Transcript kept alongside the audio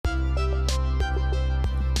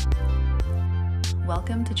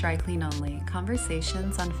welcome to Dry Clean Only,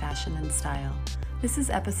 Conversations on Fashion and Style. This is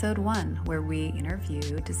episode 1, where we interview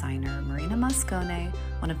designer Marina Moscone,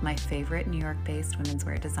 one of my favorite New York-based women's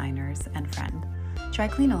wear designers and friend. Dry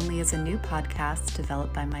Clean Only is a new podcast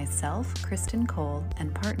developed by myself, Kristen Cole,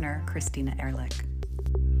 and partner Christina Ehrlich.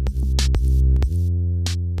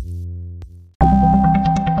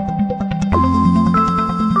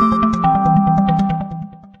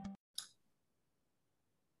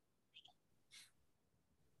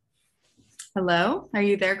 Hello, are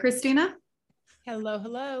you there, Christina? Hello,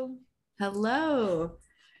 hello. Hello.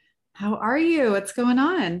 How are you? What's going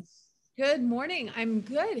on? Good morning. I'm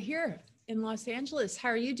good here in Los Angeles. How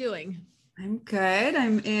are you doing? I'm good.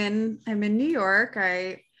 I'm in New York.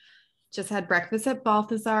 I just had breakfast at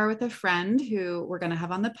Balthazar with a friend who we're going to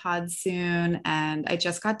have on the pod soon. And I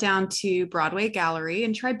just got down to Broadway Gallery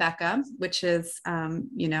in Tribeca, which is,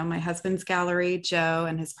 my husband's gallery, Joe,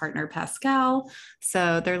 and his partner, Pascal.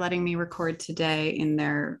 So they're letting me record today in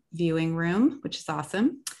their viewing room, which is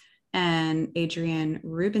awesome. And Adrienne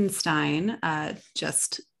Rubinstein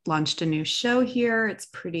just launched a new show here. It's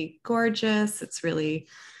pretty gorgeous. It's really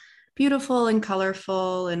beautiful and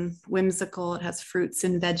colorful and whimsical. It has fruits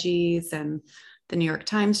and veggies, and the New York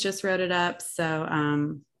Times just wrote it up. So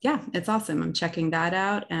it's awesome. I'm checking that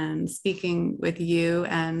out and speaking with you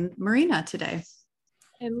and Marina today.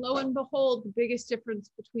 And lo and behold, the biggest difference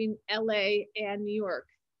between LA and New York.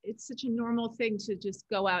 It's such a normal thing to just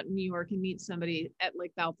go out in New York and meet somebody at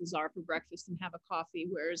like Balthazar for breakfast and have a coffee.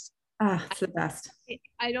 Whereas it's the best.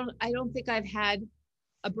 I don't think I've had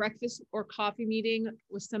a breakfast or coffee meeting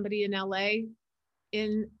with somebody in LA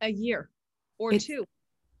in a year or two.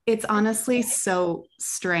 It's honestly so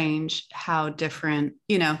strange how different,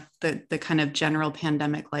 the kind of general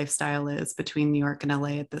pandemic lifestyle is between New York and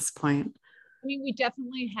LA at this point. I mean, we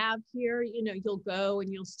definitely have here, you'll go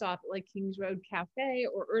and you'll stop at like Kings Road Cafe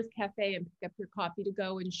or Earth Cafe and pick up your coffee to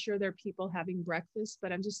go, and sure, there are people having breakfast,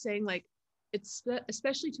 but I'm just saying, like, it's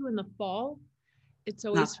especially too in the fall. It's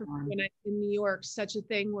always when I'm in New York, such a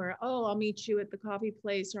thing where, I'll meet you at the coffee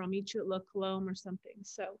place, or I'll meet you at La Colombe or something.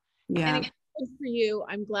 So, yeah. And again, good for you.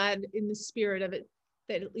 I'm glad in the spirit of it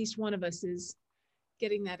that at least one of us is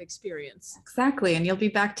getting that experience. Exactly. And you'll be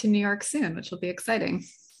back to New York soon, which will be exciting,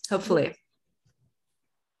 hopefully.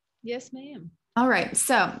 Yes, ma'am. All right.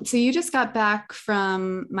 So you just got back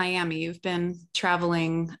from Miami. You've been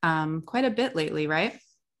traveling quite a bit lately, right?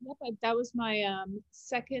 Yep. That was my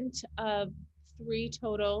second of 3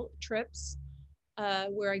 total trips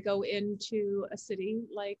where I go into a city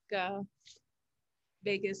like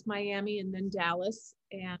Vegas, Miami, and then Dallas.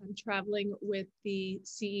 And I'm traveling with the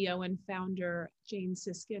CEO and founder, Jane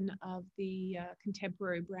Siskin, of the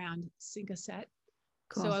contemporary brand Cinq-a-Set.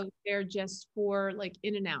 Cool. So I was there just for like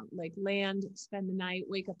in and out, like land, spend the night,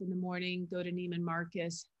 wake up in the morning, go to Neiman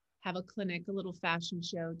Marcus, have a clinic, a little fashion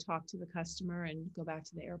show, talk to the customer, and go back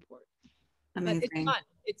to the airport. Amazing. But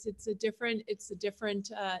it's fun. It's a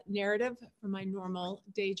different narrative from my normal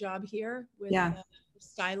day job here with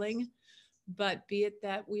styling. But be it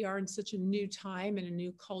that we are in such a new time and a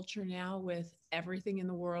new culture now with everything in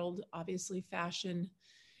the world, obviously fashion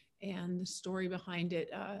and the story behind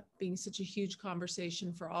it being such a huge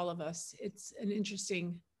conversation for all of us. It's been an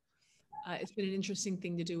interesting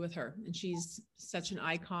thing to do with her. And she's such an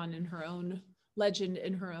icon in her own legend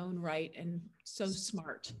in her own right, and so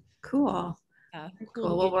smart. Cool.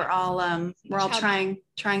 Cool. Well, we're all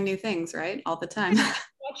trying new things, right? All the time.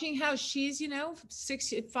 Watching how she's,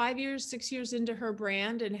 6 years into her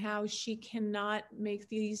brand, and how she cannot make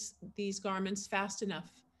these garments fast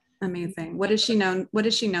enough. Amazing. What is she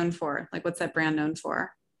known for? Like, what's that brand known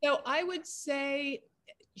for? So I would say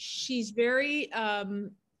she's very,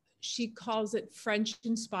 she calls it French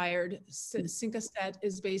inspired. Cinq-a-Set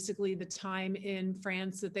is basically the time in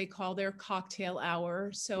France that they call their cocktail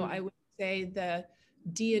hour. So I would say the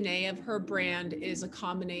DNA of her brand is a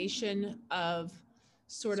combination of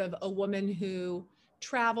sort of a woman who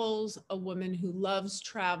travels, a woman who loves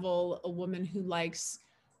travel, a woman who likes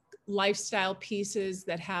lifestyle pieces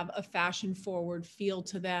that have a fashion forward feel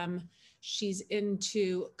to them. She's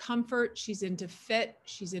into comfort, she's into fit,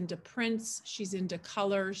 she's into prints, she's into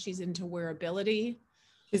color, she's into wearability.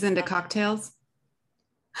 She's into cocktails.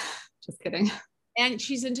 Just kidding. And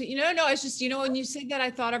she's into, it's just, when you say that,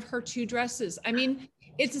 I thought of her 2 dresses. I mean,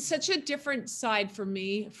 it's such a different side for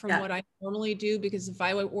me from what I normally do, because if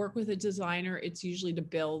I would work with a designer, it's usually to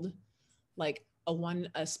build like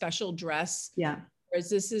a special dress. Yeah. Whereas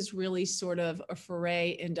this is really sort of a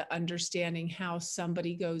foray into understanding how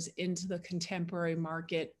somebody goes into the contemporary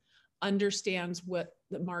market, understands what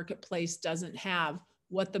the marketplace doesn't have,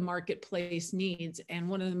 what the marketplace needs. And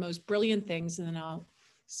one of the most brilliant things, and then I'll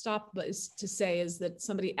stop, but is to say is that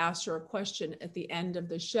somebody asked her a question at the end of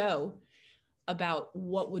the show about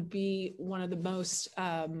what would be one of the most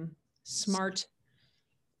smart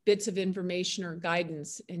bits of information or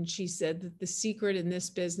guidance. And she said that the secret in this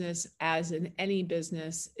business, as in any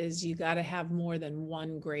business, is you got to have more than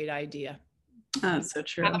one great idea. That's so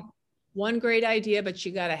true. One great idea, but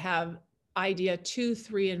you got to have idea 2,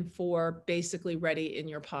 3, and 4 basically ready in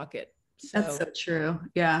your pocket. That's so true.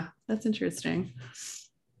 Yeah, that's interesting.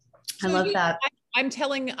 So I love that. I'm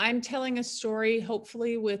telling a story,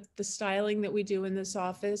 hopefully, with the styling that we do in this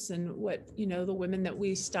office and what, you know, the women that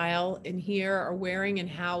we style in here are wearing and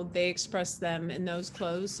how they express them in those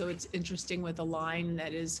clothes. So it's interesting with a line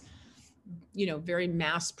that is, you know, very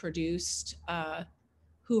mass produced,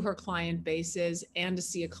 who her client base is, and to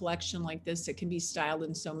see a collection like this that can be styled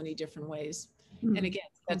in so many different ways. And again,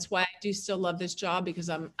 that's why I do still love this job, because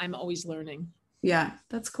I'm always learning. Yeah,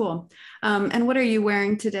 that's cool. And what are you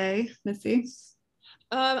wearing today, Missy?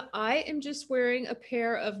 I am just wearing a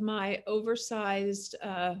pair of my oversized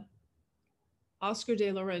Oscar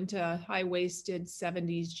de la Renta high-waisted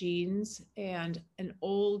 70s jeans and an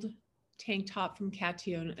old tank top from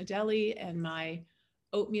Catione Adeli and my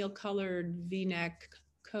oatmeal colored V-neck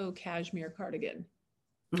Co cashmere cardigan.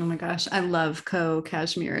 Oh my gosh, I love Co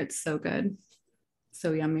cashmere. It's so good.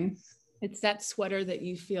 So yummy. It's that sweater that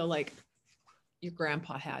you feel like your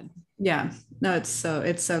grandpa had. Yeah, no, it's so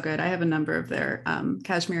good. I have a number of their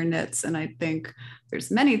cashmere knits, and I think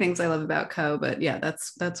there's many things I love about Co, but yeah,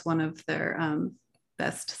 that's one of their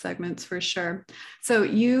best segments for sure. So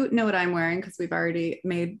you know what I'm wearing, because we've already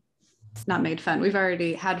we've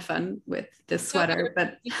already had fun with this sweater.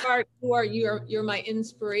 But you're my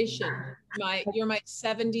inspiration. You're my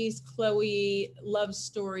 70s Chloe love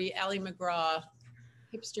story, Ally McGraw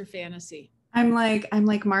hipster fantasy. I'm like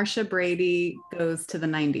Marsha Brady goes to the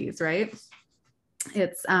 90s, right?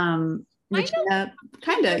 It's Regina,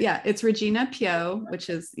 kind of, yeah. It's Regina Pio, which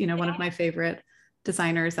is, you know, one of my favorite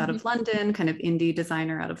designers out of London, kind of indie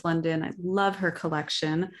designer out of London. I love her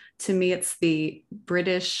collection. To me, it's the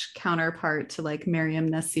British counterpart to like Miriam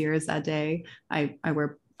Nasir Zadeh. I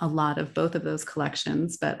wear a lot of both of those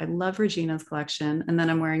collections, but I love Regina's collection. And then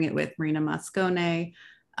I'm wearing it with Marina Moscone,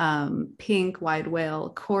 pink wide whale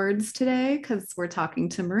cords today, because we're talking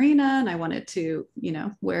to Marina and I wanted to, you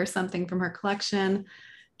know, wear something from her collection,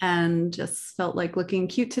 and just felt like looking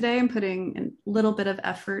cute today and putting a little bit of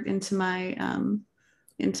effort into my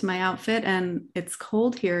outfit. And it's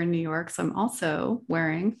cold here in New York, so I'm also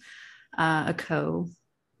wearing a Co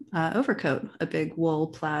overcoat, a big wool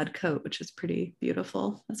plaid coat, which is pretty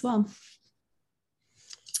beautiful as well.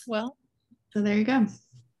 Well, so there you go.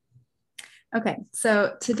 Okay,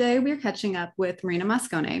 so today we're catching up with Marina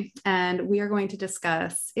Moscone, and we are going to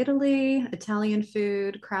discuss Italy, Italian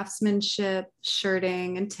food, craftsmanship,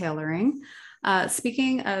 shirting, and tailoring.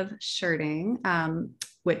 Speaking of shirting,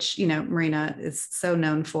 which, you know, Marina is so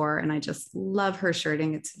known for, and I just love her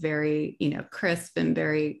shirting. It's very, you know, crisp and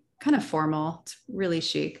very kind of formal. It's really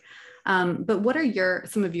chic. But what are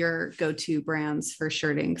some of your go-to brands for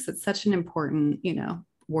shirting? Because it's such an important, you know,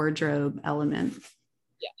 wardrobe element.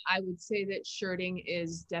 Yeah, I would say that shirting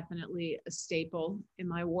is definitely a staple in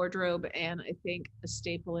my wardrobe, and I think a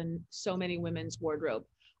staple in so many women's wardrobe.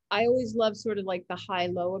 I always love sort of like the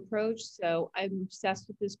high-low approach. So I'm obsessed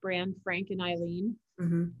with this brand, Frank and Eileen,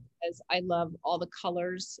 as I love all the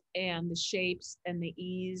colors and the shapes and the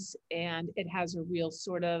ease, and it has a real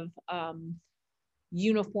sort of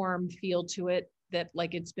uniform feel to it, that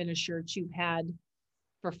like it's been a shirt you've had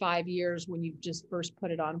for 5 years when you just first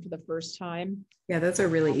put it on for the first time. Yeah, those are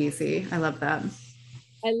really easy. I love that.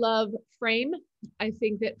 I love Frame. I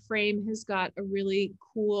think that Frame has got a really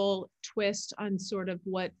cool twist on sort of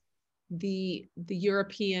what the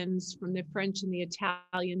Europeans, from the French and the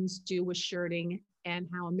Italians, do with shirting, and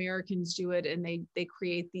how Americans do it. And they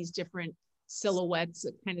create these different silhouettes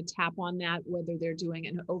that kind of tap on that, whether they're doing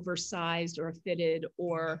an oversized or a fitted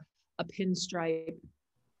or a pinstripe.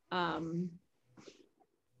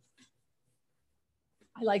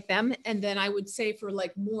 I like them. And then I would say for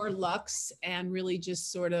like more luxe and really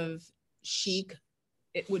just sort of chic,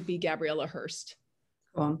 it would be Gabriela Hearst.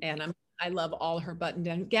 Cool. And I love all her button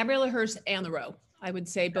down. Gabriela Hearst and The Row. I would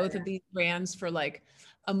say both of these brands for like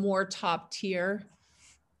a more top tier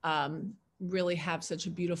really have such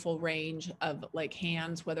a beautiful range of like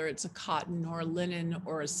hands, whether it's a cotton or a linen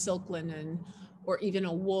or a silk linen or even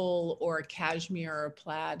a wool or a cashmere or a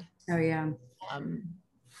plaid. Oh yeah.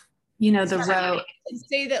 You know, The Row. I'd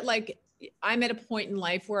say that like I'm at a point in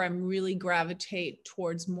life where I'm really gravitate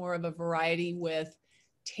towards more of a variety with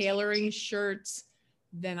tailoring shirts,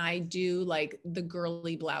 than I do like the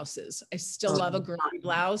girly blouses. I still love a Totally. girly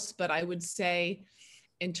blouse, but I would say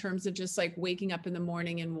in terms of just like waking up in the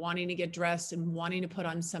morning and wanting to get dressed and wanting to put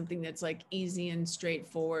on something that's like easy and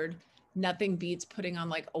straightforward, nothing beats putting on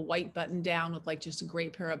like a white button down with like just a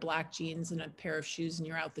great pair of black jeans and a pair of shoes and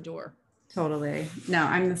you're out the door. Totally. No,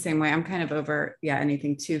 I'm the same way. I'm kind of over, yeah,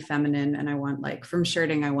 anything too feminine. And I want like from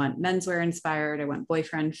shirting, I want menswear inspired. I want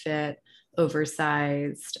boyfriend fit,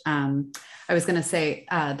 oversized. I was going to say,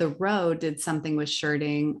 The Row did something with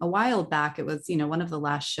shirting a while back. It was, one of the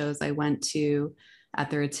last shows I went to at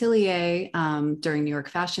their atelier during New York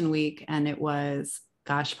Fashion Week. And it was,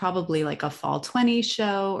 gosh, probably like a fall 20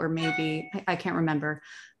 show, or maybe I can't remember.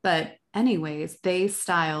 But anyways, they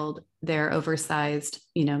styled their oversized,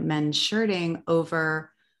 men's shirting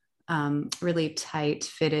over really tight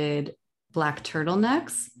fitted black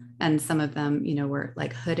turtlenecks. And some of them, were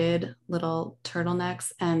like hooded little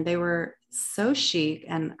turtlenecks. And they were so chic.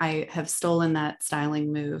 And I have stolen that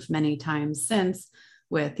styling move many times since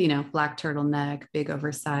with, black turtleneck, big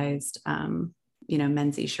oversized,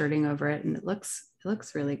 mensy shirting over it. And it looks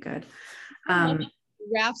really good.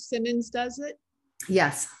 Raf Simons does it.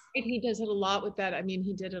 Yes. He does it a lot with that. I mean,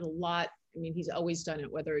 he did it a lot. I mean, he's always done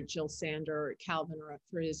it, whether it's Jill Sander or Calvin or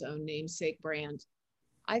for his own namesake brand.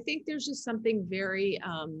 I think there's just something very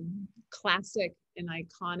classic and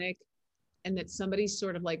iconic, and that somebody's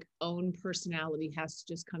sort of like own personality has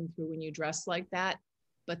to just come through when you dress like that,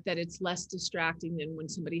 but that it's less distracting than when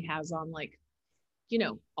somebody has on like,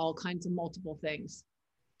 all kinds of multiple things.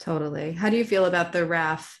 Totally. How do you feel about the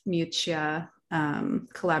Raf Miuccia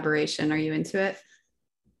collaboration? Are you into it?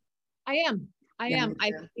 I am. I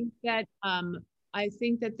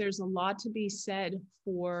think that there's a lot to be said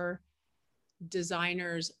for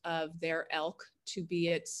designers of their ilk to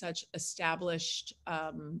be at such established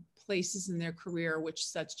places in their career with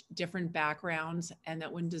such different backgrounds, and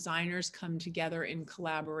that when designers come together in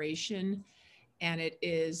collaboration and it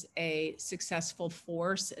is a successful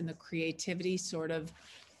force and the creativity sort of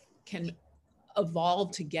can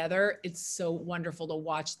evolve together, it's so wonderful to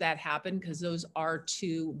watch that happen, because those are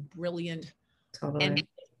two brilliant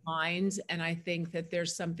minds. And I think that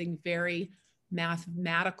there's something very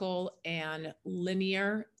mathematical and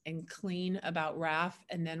linear and clean about Raf.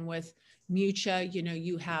 And then with Miuccia,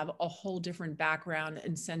 you have a whole different background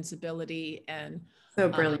and sensibility and so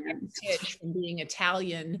brilliant from being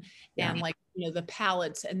Italian. Yeah. And like, the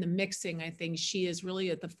palettes and the mixing, I think she is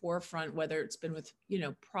really at the forefront, whether it's been with,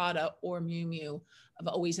 Prada or Miu Miu, of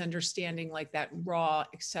always understanding like that raw,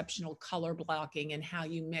 exceptional color blocking and how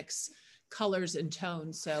you mix colors and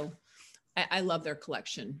tones. So I love their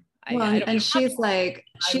collection. And she's like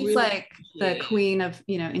the queen of,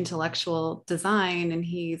 intellectual design, and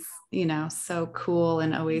he's, so cool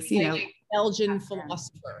and always, Belgian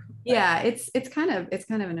philosopher. Yeah, it's kind of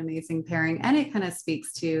an amazing pairing, and it kind of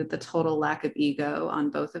speaks to the total lack of ego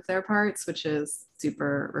on both of their parts, which is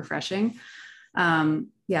super refreshing.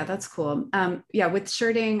 Yeah, that's cool. Yeah, with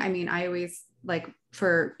shirting, I mean, I always like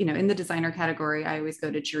for, in the designer category, I always go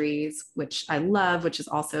to Dries, which I love, which is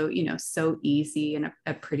also, so easy and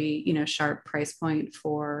a pretty, sharp price point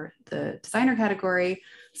for the designer category.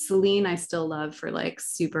 Celine, I still love for like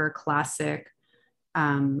super classic,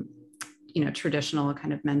 traditional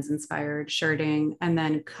kind of men's inspired shirting. And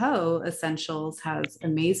then Co Essentials has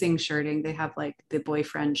amazing shirting. They have like the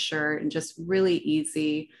boyfriend shirt and just really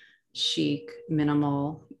easy, chic,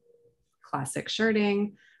 minimal, classic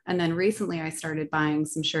shirting. And then recently I started buying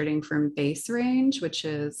some shirting from Base Range, which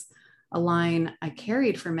is a line I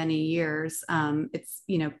carried for many years. It's,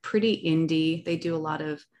 pretty indie. They do a lot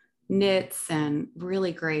of knits and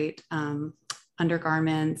really great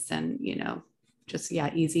undergarments and, just,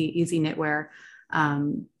 yeah, easy knitwear.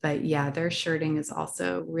 But yeah, their shirting is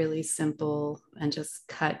also really simple and just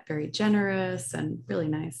cut very generous and really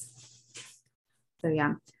nice. So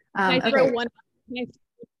yeah. Can I throw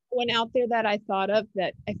one out there that I thought of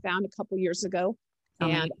that I found a couple years ago,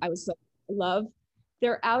 and I was like, love.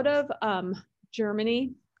 They're out of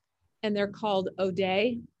Germany, and they're called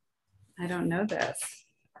Odeeh. I don't know this.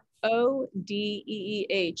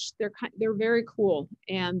 Odeeh. They're very cool,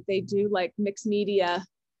 and they do like mixed media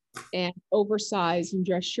and oversized and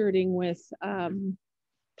dress shirting with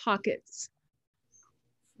pockets,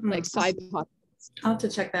 like side pockets. I'll have to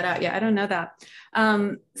check that out. Yeah, I don't know that.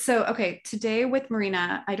 So, okay, today with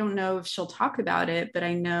Marina, I don't know if she'll talk about it, but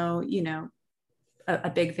I know, a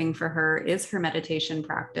big thing for her is her meditation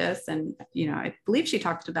practice. And, I believe she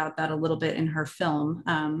talked about that a little bit in her film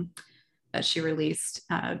that she released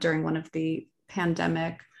during one of the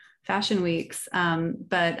pandemic fashion weeks.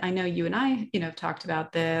 But I know you and I, have talked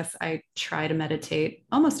about this. I try to meditate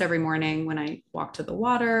almost every morning when I walk to the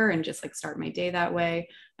water and just like start my day that way.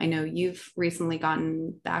 I know you've recently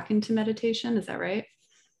gotten back into meditation. Is that right?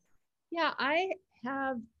 Yeah, I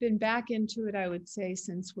have been back into it, I would say,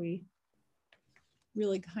 since we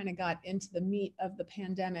really kind of got into the meat of the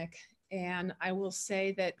pandemic. And I will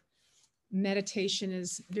say that meditation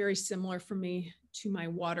is very similar for me to my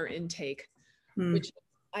water intake, Hmm. which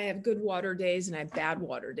I have good water days and I have bad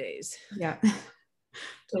water days. Yeah. And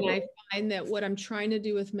Totally. I find that what I'm trying to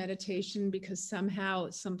do with meditation, because somehow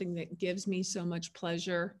it's something that gives me so much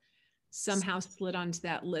pleasure, somehow slid onto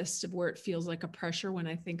that list of where it feels like a pressure when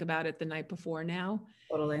I think about it the night before now.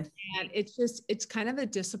 Totally. And it's kind of a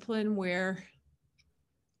discipline where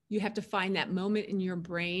you have to find that moment in your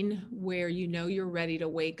brain where you know you're ready to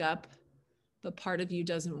wake up, but part of you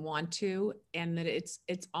doesn't want to. And that it's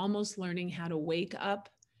almost learning how to wake up,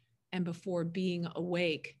 and before being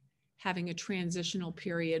awake, having a transitional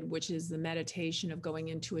period, which is the meditation of going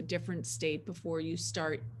into a different state before you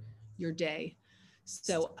start your day.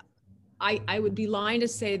 So I would be lying to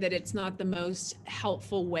say that it's not the most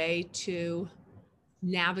helpful way to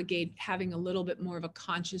navigate having a little bit more of a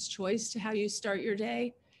conscious choice to how you start your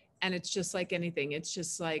day. And it's just like anything. It's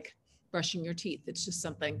just like brushing your teeth. It's just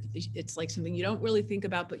something, it's like something you don't really think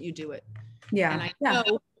about, but you do it. And Yeah. I Yeah.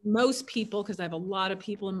 know most people, because I have a lot of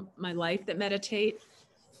people in my life that meditate,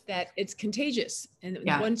 that it's contagious. And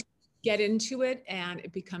Yeah. once you get into it and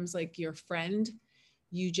it becomes like your friend,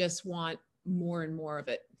 you just want more and more of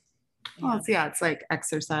it. Well, And it's like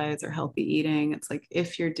exercise or healthy eating. It's like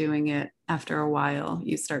if you're doing it after a while,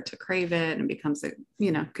 you start to crave it and it becomes a,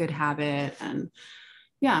 good habit. And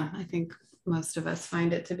yeah, I think most of us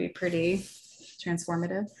find it to be pretty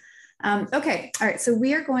transformative. Okay, all right. So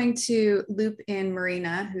we are going to loop in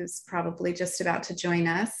Marina, who's probably just about to join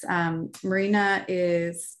us. Marina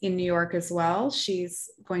is in New York as well. She's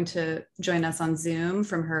going to join us on Zoom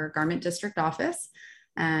from her Garment District office.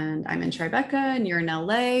 And I'm in Tribeca and you're in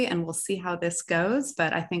LA, and we'll see how this goes.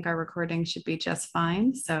 But I think our recording should be just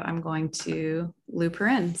fine. So I'm going to loop her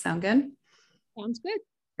in. Sound good? sounds good.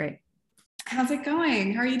 Great. How's it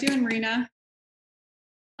going? How are you doing, Marina?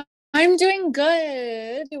 I'm doing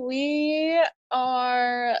good. We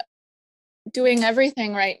are doing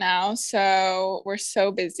everything right now, so we're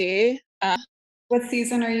so busy. What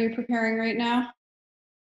season are you preparing right now?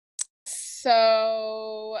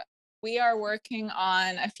 So we are working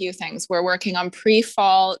on a few things. We're working on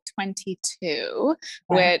pre-fall 22,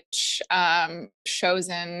 Okay. which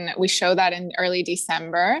we show that in early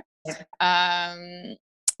December.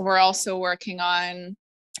 We're also working on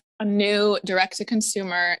a new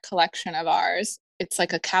direct-to-consumer collection of ours. It's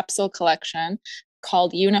like a capsule collection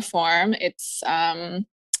called Uniform. It's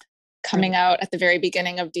coming out at the very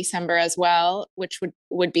beginning of December as well, which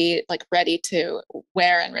would be like ready to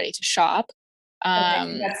wear and ready to shop.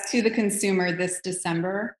 Okay, that's to the consumer this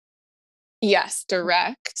December. Yes,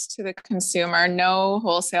 direct to the consumer, no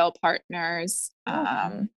wholesale partners.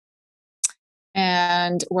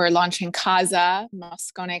 And we're launching Casa,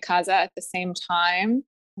 Moscone Casa at the same time.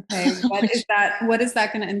 Okay, what is that? What is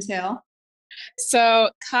that going to entail? So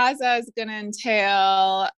Casa is going to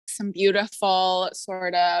entail some beautiful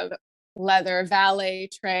sort of leather valet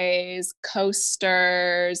trays,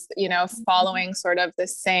 coasters, following sort of the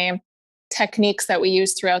same techniques that we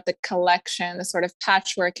use throughout the collection, the sort of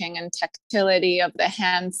patchworking and tactility of the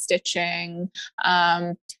hand stitching.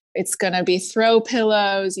 It's going to be throw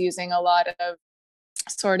pillows using a lot of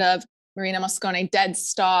sort of Marina Moscone dead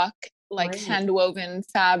stock, like hand woven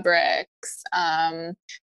fabrics.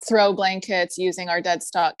 Throw blankets using our dead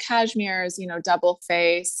stock cashmeres, double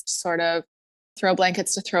faced sort of throw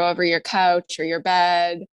blankets to throw over your couch or your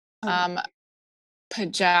bed.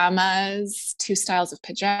 Pajamas, 2 styles of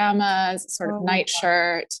pajamas, sort of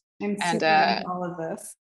nightshirt. I'm and into all of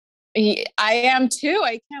this. I am too.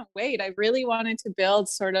 I can't wait. I really wanted to build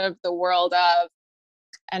sort of the world of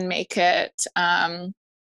and make it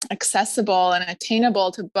accessible and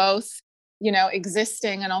attainable to both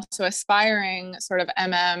existing and also aspiring sort of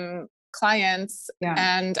clients. Yeah.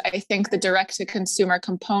 And I think the direct to consumer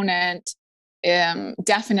component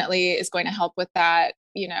definitely is going to help with that.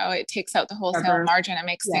 It takes out the wholesale margin and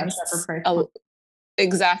makes things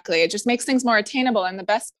exactly. It just makes things more attainable. And the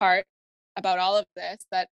best part about all of this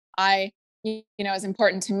that is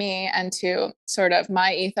important to me and to sort of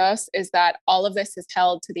my ethos is that all of this is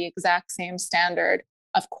held to the exact same standard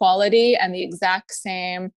of quality and the exact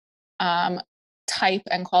same type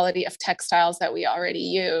and quality of textiles that we already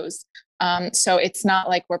use. So it's not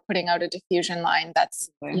like we're putting out a diffusion line that's,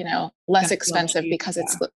 less expensive because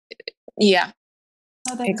it's, yeah.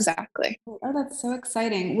 Oh, Exactly. that's so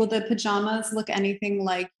exciting. Will the pajamas look anything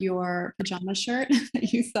like your pajama shirt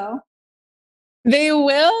that you sew? They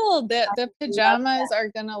will. The I love pajamas are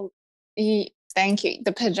gonna thank you.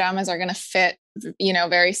 The pajamas are gonna fit,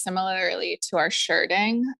 very similarly to our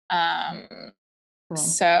shirting. Cool.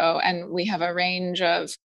 So, and we have a range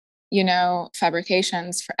of,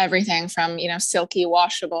 fabrications for everything from, silky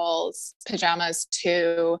washables pajamas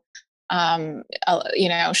to,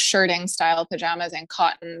 shirting style pajamas and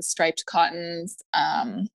cotton, striped cottons,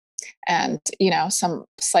 and, some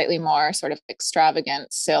slightly more sort of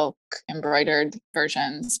extravagant silk embroidered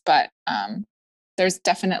versions. But there's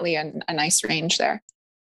definitely a nice range there.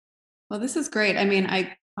 Well, this is great. I mean,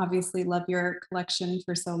 I obviously love your collection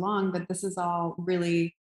for so long, but this is all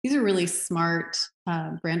really, these are really smart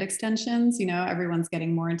brand extensions. You know, everyone's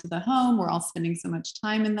getting more into the home. We're all spending so much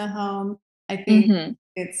time in the home. I think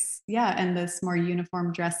it's, yeah, and this more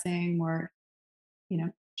uniform dressing, more,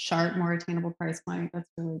 sharp, more attainable price point. That's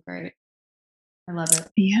really great. I love it.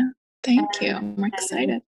 Yeah, thank you. And I'm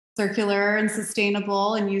excited. circular and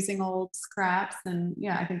sustainable and using old scraps. And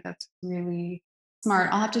yeah, I think that's really smart.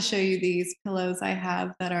 I'll have to show you these pillows I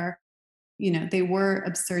have that are, they were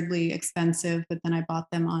absurdly expensive, but then I bought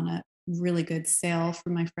them on a really good sale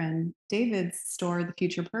from my friend David's store, The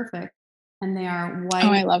Future Perfect. And they are white.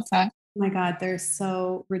 Oh, I love that. Oh my God, they're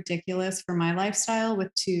so ridiculous for my lifestyle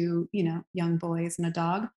with two, young boys and a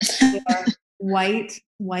dog. They are white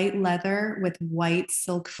leather with white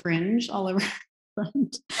silk fringe all over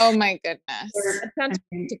front. Oh my goodness. That sounds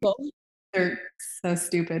practical. They're so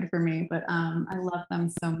stupid for me, but I love them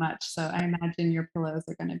so much. So I imagine your pillows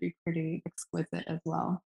are going to be pretty exquisite as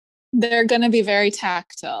well. They're going to be very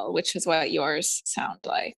tactile, which is what yours sound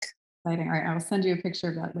like. Exciting. All right, I will send you a picture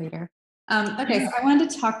of that later. Okay, so I wanted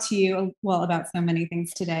to talk to you, well, about so many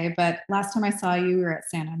things today, but last time I saw you, we were at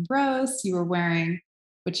San Ambrose. You were wearing,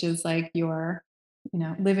 which is like your,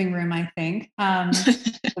 living room, I think,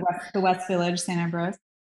 the West Village, San Ambrose.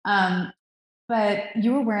 But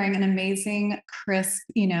you were wearing an amazing, crisp,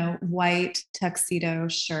 white tuxedo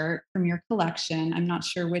shirt from your collection. I'm not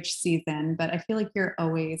sure which season, but I feel like you're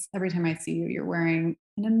always, every time I see you, you're wearing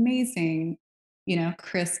an amazing,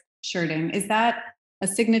 crisp shirting. Is that a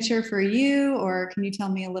signature for you, or can you tell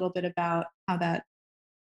me a little bit about how that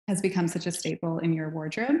has become such a staple in your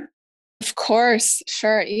wardrobe? Of course,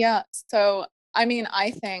 sure. Yeah. So, I mean, I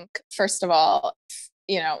think, first of all,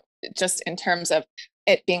 just in terms of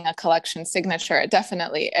it being a collection signature, it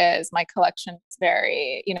definitely is. My collection is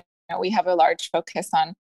very, we have a large focus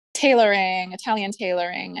on tailoring, Italian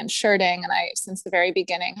tailoring, and shirting. And I, since the very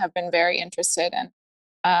beginning, have been very interested in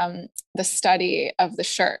the study of the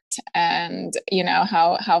shirt and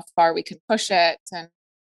how far we can push it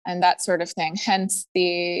and that sort of thing. Hence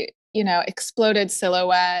the exploded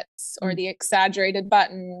silhouettes or the exaggerated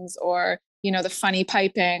buttons or the funny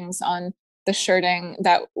pipings on the shirting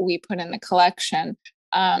that we put in the collection.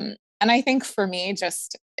 And I think for me,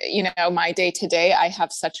 just my day to day, I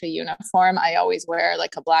have such a uniform. I always wear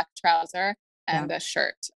like a black trouser and a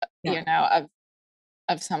shirt,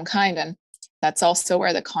 of some kind. And that's also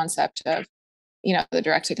where the concept of, the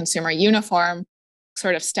direct to consumer uniform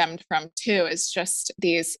sort of stemmed from too, is just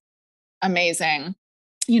these amazing,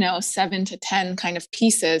 7 to 10 kind of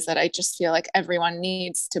pieces that I just feel like everyone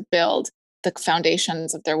needs to build the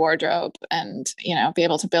foundations of their wardrobe and, be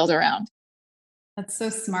able to build around. That's so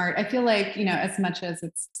smart. I feel like, as much as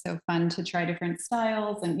it's so fun to try different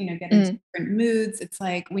styles and, get into different moods, it's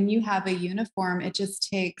like when you have a uniform, it just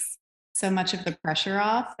takes so much of the pressure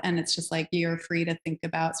off. And it's just like you're free to think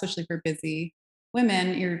about, especially for busy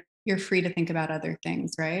women, you're free to think about other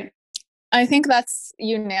things, right? I think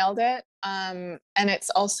you nailed it. And it's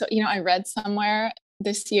also, I read somewhere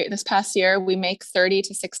this past year, we make 30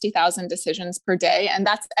 to 60,000 decisions per day. And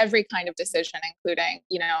that's every kind of decision, including,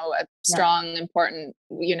 a strong, important,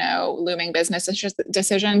 looming business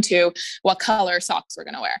decision to what color socks we're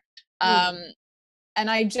going to wear. And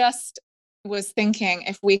I just was thinking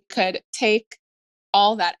if we could take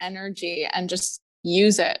all that energy and just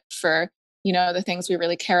use it for, the things we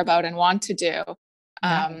really care about and want to do.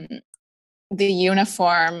 The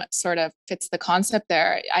uniform sort of fits the concept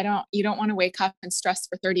there. You don't want to wake up and stress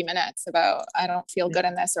for 30 minutes about, I don't feel good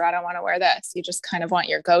in this, or I don't want to wear this. You just kind of want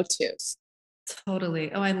your go-tos.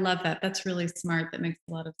 Totally. Oh, I love that. That's really smart. That makes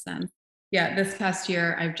a lot of sense. Yeah. This past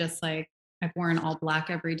year, I've worn all black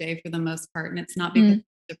every day for the most part. And it's not because I'm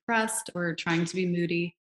depressed or trying to be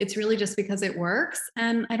moody. It's really just because it works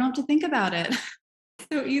and I don't have to think about it.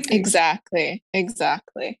 So easy. Exactly.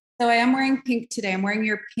 So I am wearing pink today. I'm wearing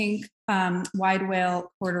your pink wide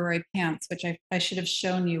wale corduroy pants, which I should have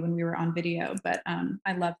shown you when we were on video, but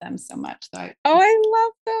I love them so much. So I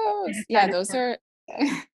love I those. Yeah,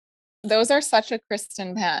 those are such a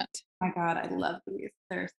Kristen pant. Oh my God, I love these.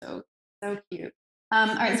 They're so cute. All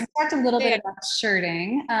right, so we talked a little bit about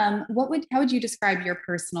shirting. How would you describe your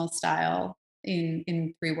personal style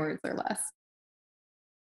in 3 words or less?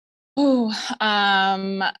 Oh,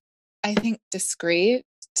 I think discreet,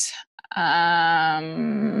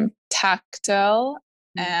 tactile,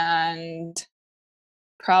 and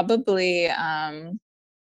probably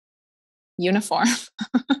uniform.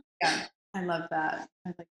 Yeah, I love that. I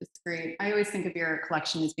like discreet. I always think of your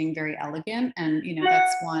collection as being very elegant, and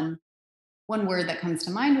that's one word that comes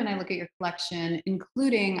to mind when I look at your collection,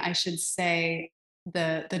 including, I should say,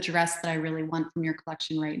 the dress that I really want from your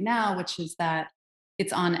collection right now, which is that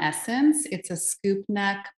it's on Essence. It's a scoop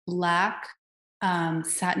neck black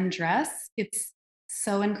satin dress. It's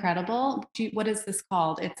so incredible. What is this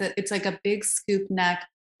called? It's like a big scoop neck,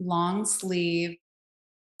 long sleeve,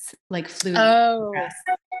 like flute dress.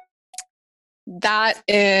 That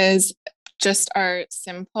is just our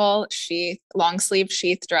simple long sleeve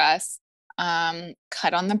sheath dress,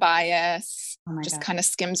 cut on the bias, just kind of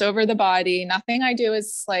skims over the body. Nothing I do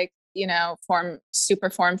is like, super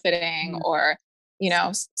form fitting or,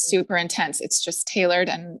 super intense. It's just tailored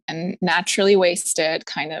and naturally waisted,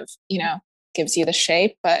 kind of, gives you the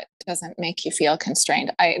shape, but doesn't make you feel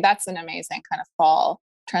constrained. That's an amazing kind of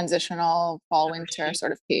transitional fall winter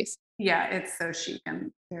sort of piece. Yeah, it's so chic.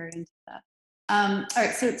 I'm very into that. All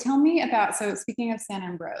right, so tell me so speaking of San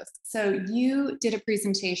Ambrose, so you did a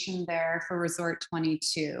presentation there for Resort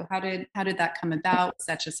 22. How did that come about? Was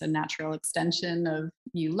that just a natural extension of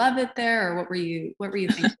you love it there, or what were you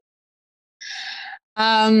thinking?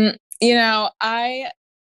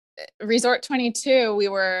 Resort 22,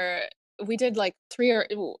 we did like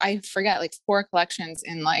 4 collections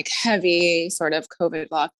in like heavy sort of COVID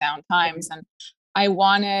lockdown times. And I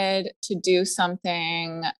wanted to do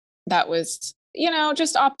something that was,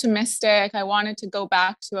 just optimistic. I wanted to go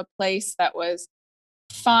back to a place that was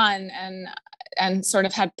fun and sort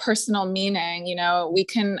of had personal meaning. We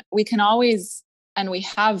can always, and we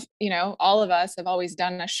have, all of us have always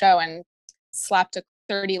done a show and slapped a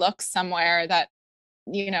 30 looks somewhere that,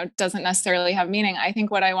 doesn't necessarily have meaning. I think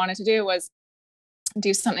what I wanted to do was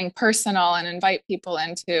do something personal and invite people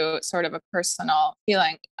into sort of a personal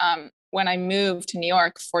feeling. When I moved to New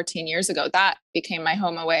York 14 years ago, that became my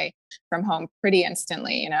home away from home pretty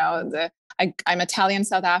instantly. I'm Italian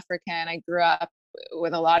South African. I grew up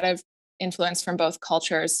with a lot of influence from both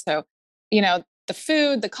cultures. So, the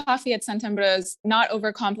food, the coffee at Sant'Ambrose, not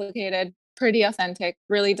overcomplicated, pretty authentic,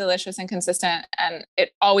 really delicious and consistent. And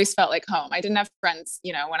it always felt like home. I didn't have friends,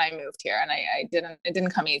 when I moved here, and it didn't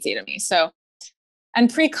come easy to me. So,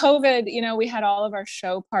 and pre-COVID, we had all of our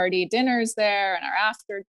show party dinners there and our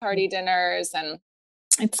after party dinners. And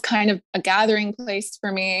it's kind of a gathering place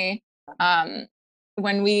for me.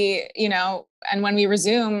 When we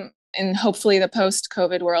resume in hopefully the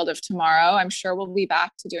post-COVID world of tomorrow, I'm sure we'll be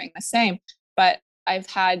back to doing the same. But I've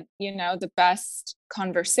had, the best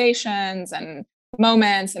conversations and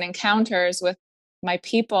moments and encounters with my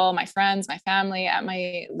people, my friends, my family at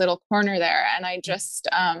my little corner there. And I just,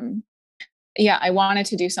 I wanted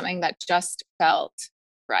to do something that just felt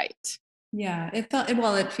right. Yeah, it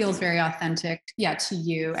feels very authentic, to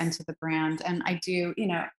you and to the brand. And I do,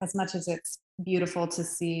 as much as it's beautiful to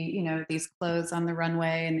see, these clothes on the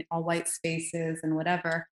runway and all white spaces and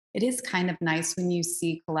whatever, it is kind of nice when you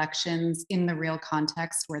see collections in the real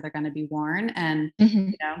context where they're going to be worn. And,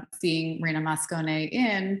 seeing Reina Moscone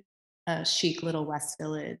in a chic little West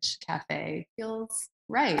Village cafe feels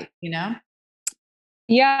right,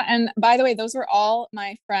 Yeah. And by the way, those were all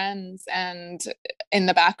my friends and in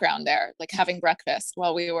the background there, like having breakfast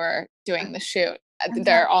while we were doing the shoot.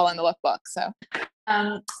 They're all in the lookbook. So,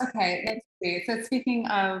 okay, let's see. So speaking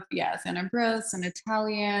of, San Ambrose and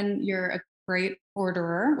Italian, you're a great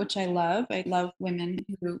orderer, which I love. I love women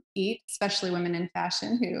who eat, especially women in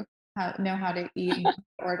fashion who know how to eat and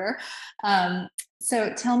order.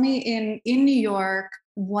 So tell me in New York,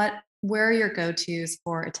 where are your go-tos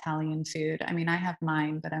for Italian food? I mean, I have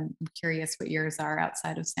mine, but I'm curious what yours are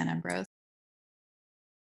outside of San Ambrose.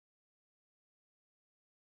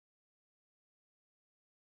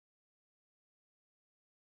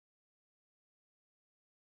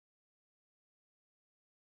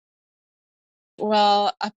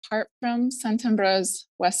 Well, apart from Sant'Ambrose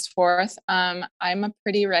West 4th, I'm a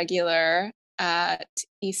pretty regular at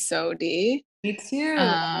I Sodi. Me too.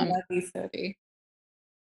 I love I Sodi.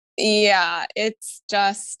 Yeah, it's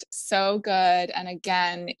just so good. And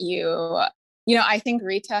again, I think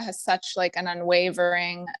Rita has such like an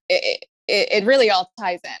unwavering, it really all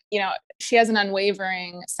ties in. She has an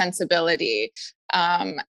unwavering sensibility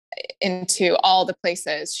um, into all the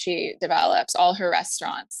places she develops, all her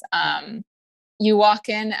restaurants. You walk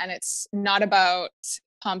in and it's not about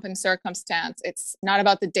pomp and circumstance. It's not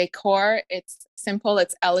about the decor. It's simple,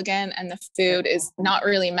 it's elegant, and the food is not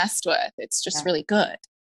really messed with. It's just really good.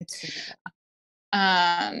 It's really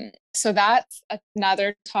good. So that's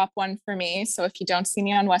another top one for me. So if you don't see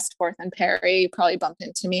me on West 4th and Perry, you probably bump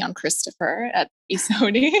into me on Christopher at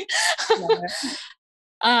Isoni.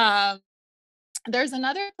 There's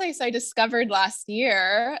another place I discovered last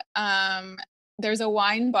year. There's a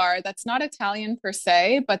wine bar that's not Italian per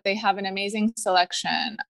se, but they have an amazing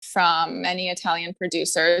selection from many Italian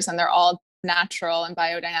producers, and they're all natural and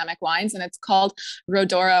biodynamic wines. And it's called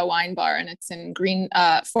Rodora Wine Bar, and it's in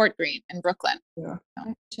Fort Greene in Brooklyn. Yeah.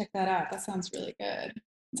 So, check that out. That sounds really good.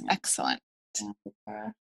 It's excellent. Do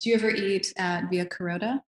you ever eat at Via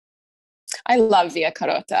Carota? I love Via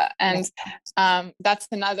Carota, and that's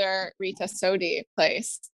another Rita Sodi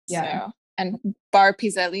place. Yeah. So, and Bar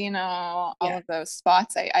Pizzellino, all of those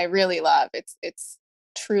spots I really love. It's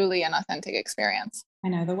truly an authentic experience. I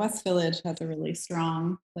know the West Village has a really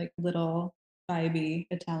strong, like little vibey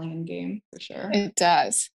Italian game for sure. It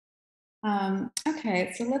does.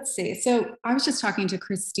 Okay, so let's see. So I was just talking to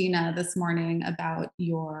Christina this morning about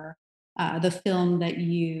your the film that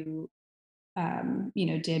you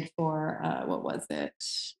did for what was it?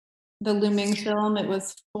 The Looming film. It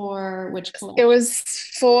was for which collection? It was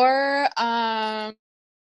for oh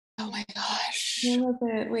my gosh. Where was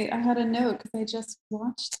it? Wait, I had a note because I just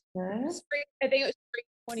watched this. I think it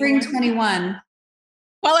was Spring 21.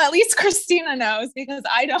 Well, at least Christina knows because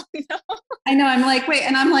I don't know. I know. I'm like, wait,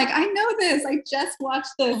 and I'm like, I know this. I just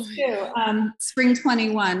watched this too. Spring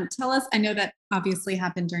 21. Tell us. I know that obviously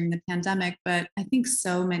happened during the pandemic, but I think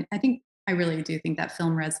I really do think that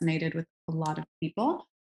film resonated with a lot of people.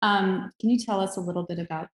 Can you tell us a little bit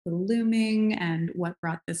about The Looming and what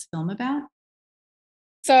brought this film about?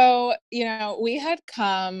 So, we had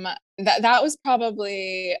come, that was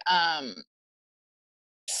probably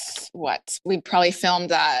what we'd probably filmed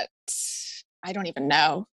that. I don't even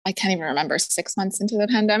know. I can't even remember, 6 months into the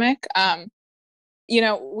pandemic.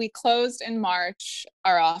 We closed in March,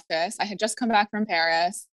 our office. I had just come back from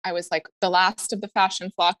Paris. I was like the last of the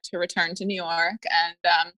fashion flock to return to New York.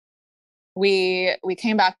 And we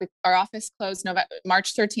came back, our office closed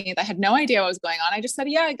March 13th. I had no idea what was going on. I just said,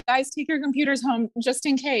 yeah, guys, take your computers home just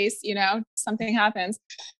in case, something happens.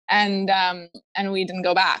 And we didn't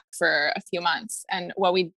go back for a few months. And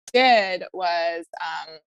what we did was,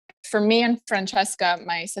 for me and Francesca,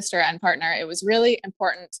 my sister and partner, it was really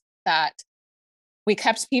important that we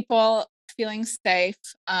kept people feeling safe.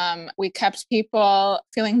 We kept people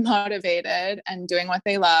feeling motivated and doing what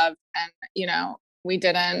they loved. And, we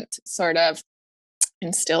didn't sort of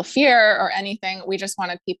instill fear or anything. We just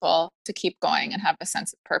wanted people to keep going and have a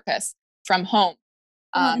sense of purpose from home.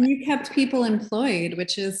 And you kept people employed,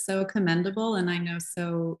 which is so commendable. And I know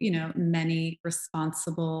so, many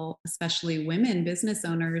responsible, especially women business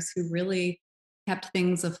owners who really kept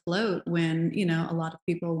things afloat when, a lot of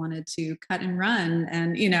people wanted to cut and run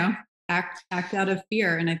and, act out of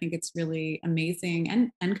fear. And I think it's really amazing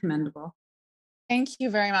and commendable. Thank you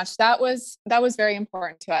very much. That was very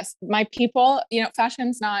important to us. My people,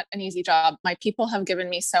 fashion's not an easy job. My people have given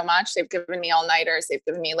me so much. They've given me all-nighters. They've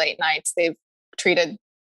given me late nights. They've treated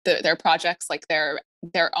their projects like their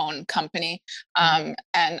own company. And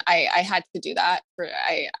I had to do that.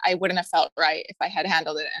 I wouldn't have felt right if I had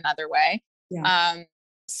handled it another way. Yeah.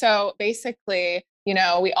 So basically,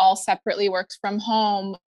 we all separately worked from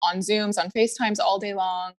home on Zooms, on FaceTimes all day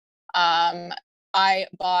long. I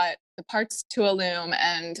bought the parts to a loom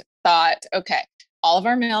and thought, okay, all of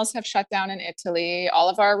our mills have shut down in Italy. All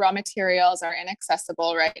of our raw materials are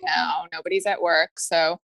inaccessible right now. Nobody's at work.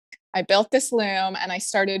 So I built this loom and I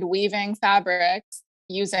started weaving fabrics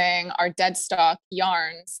using our dead stock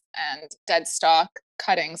yarns and dead stock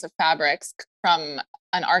cuttings of fabrics from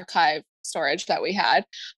an archive storage that we had.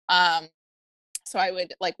 So I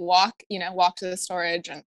would walk to the storage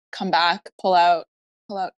and come back, pull out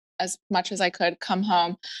as much as I could, come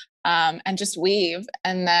home, and just weave.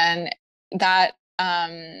 And then that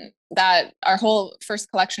our whole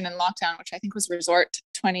first collection in lockdown, which I think was Resort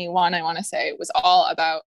 21, I want to say, was all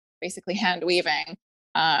about basically hand weaving,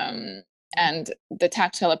 and the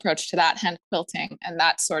tactile approach to that, hand quilting and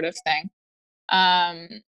that sort of thing. I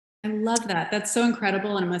love that. That's so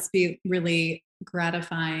incredible. And it must be really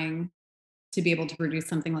gratifying to be able to produce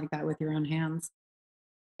something like that with your own hands.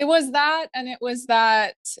 It was that, and it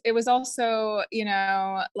was also,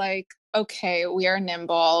 like, okay, we are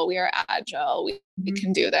nimble, we are agile, we Mhm.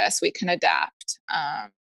 can do this, we can adapt.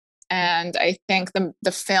 And I think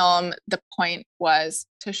the film, the point was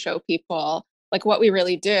to show people like what we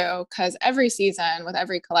really do, because every season with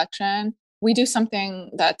every collection, we do something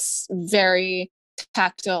that's very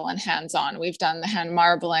tactile and hands-on. We've done the hand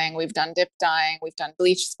marbling, we've done dip dyeing, we've done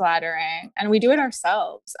bleach splattering, and we do it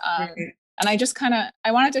ourselves. Right. And I just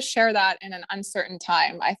I wanted to share that in an uncertain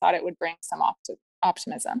time. I thought it would bring some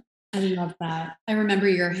optimism. I love that. I remember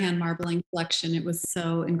your hand marbling collection. It was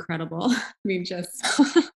so incredible. I mean, just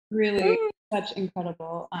really such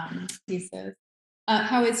incredible pieces.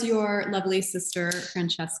 How is your lovely sister,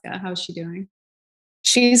 Francesca? How's she doing?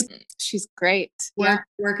 She's great. Yeah.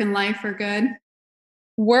 Work and life are good.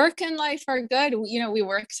 Work and life are good. We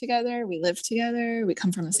work together, we live together, we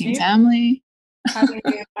come from the same family. How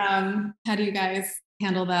do you guys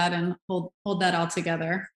handle that and hold that all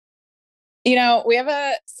together? We have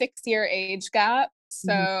a 6-year age gap.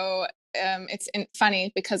 So it's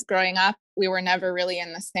funny because growing up, we were never really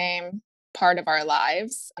in the same part of our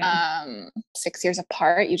lives. Yeah. 6 years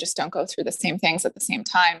apart, you just don't go through the same things at the same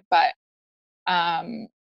time. But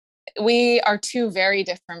we are two very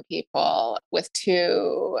different people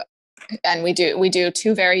and we do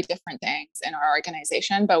two very different things in our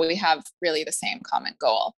organization, but we have really the same common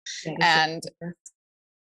goal. Yeah, and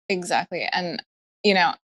exactly. And,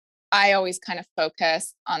 I always kind of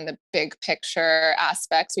focus on the big picture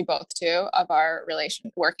aspects, we both do, of our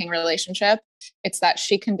working relationship. It's that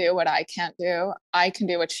she can do what I can't do. I can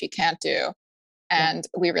do what she can't do. And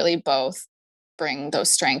we really both bring those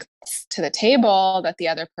strengths to the table that the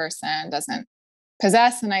other person doesn't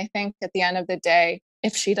possess. And I think at the end of the day,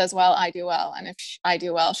 if she does well, I do well. And if I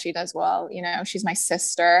do well, she does well. She's my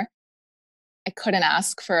sister. I couldn't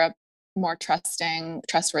ask for a more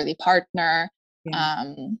trustworthy partner.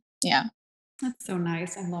 Yeah. That's so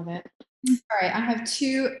nice. I love it. All right. I have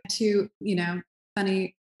two,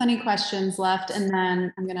 funny questions left. And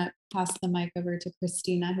then I'm going to pass the mic over to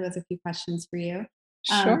Christina, who has a few questions for you.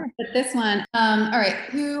 Sure. But this one, all right.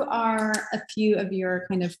 Who are a few of your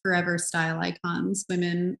kind of forever style icons,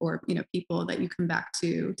 women or, people that you come back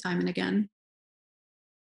to time and again?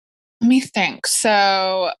 Let me think.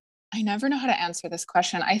 So I never know how to answer this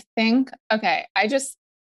question. I think, okay, I just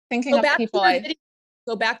thinking of people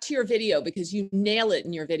go back to your video because you nail it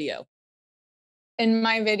in your video. In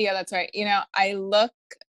my video, that's right. I look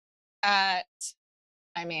at,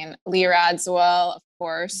 Lee Radziwill, of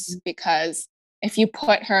course, because if you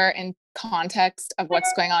put her in context of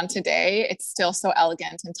what's going on today, it's still so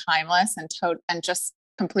elegant and timeless and just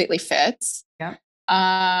completely fits. Yeah.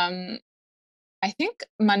 I think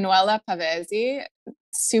Manuela Pavesi,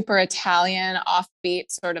 super Italian, offbeat,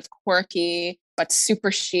 sort of quirky, but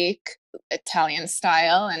super chic Italian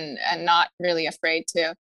style, and not really afraid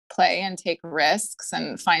to play and take risks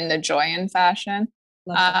and find the joy in fashion.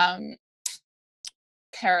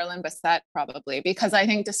 Carolyn Bessette, probably, because I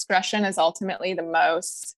think discretion is ultimately the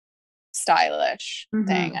most stylish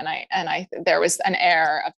thing. And there was an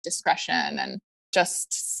air of discretion and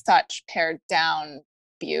just such pared down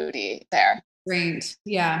beauty there. Restraint.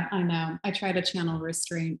 Yeah, I know. I try to channel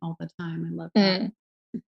restraint all the time. I love that.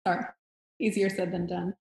 Sorry. Easier said than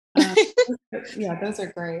done. Yeah, those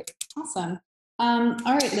are great. Awesome. All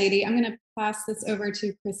right, lady, I'm going to pass this over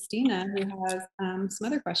to Christina, who has some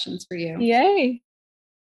other questions for you. Yay.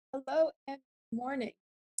 Hello and morning.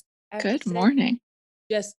 Good morning.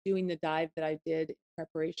 Just doing the dive that I did in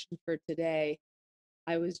preparation for today,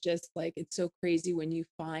 I was just like, it's so crazy when you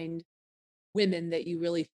find women that you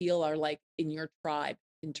really feel are like in your tribe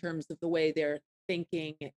in terms of the way they're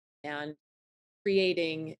thinking and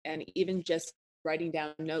creating, and even just writing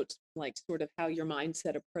down notes, like sort of how your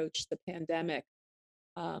mindset approached the pandemic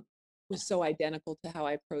was so identical to how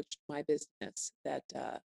I approached my business that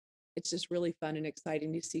it's just really fun and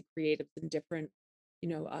exciting to see creatives in different,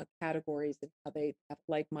 categories and how they have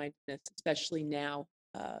like-mindedness, especially now,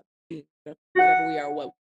 being whatever we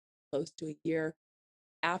are, close to a year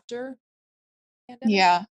after pandemic.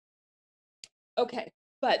 Yeah. Okay.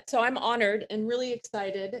 But so I'm honored and really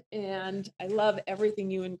excited, and I love everything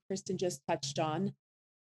you and Kristen just touched on.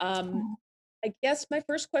 I guess my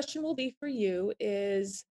first question will be for you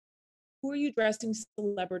is, who are you dressing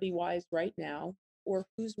celebrity-wise right now, or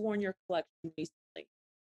who's worn your collection recently?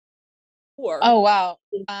 Or, oh, wow.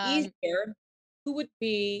 Easier, who would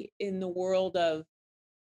be in the world of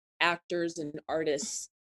actors and artists,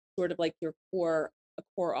 sort of like a core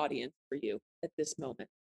audience for you at this moment?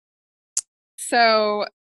 So,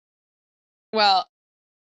 well,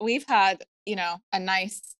 we've had you know, a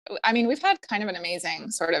nice, I mean, we've had kind of an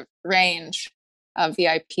amazing sort of range of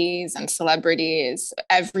VIPs and celebrities,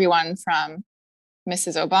 everyone from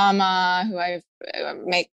Mrs. Obama, who I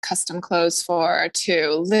make custom clothes for, to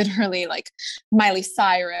literally like Miley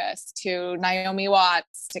Cyrus, to Naomi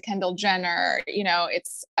Watts, to Kendall Jenner. You know,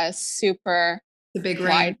 it's a super The big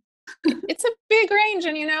wide, range. it's a big range.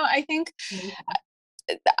 And, you know, I think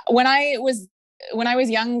when I was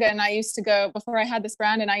young and I used to go, before I had this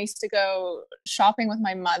brand, and I used to go shopping with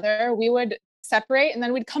my mother, we would separate and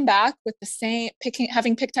then we'd come back with the same,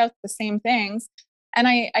 having picked out the same things. And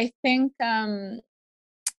I think the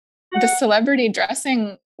celebrity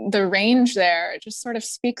dressing, the range there just sort of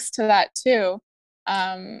speaks to that too.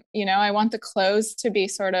 You know, I want the clothes to be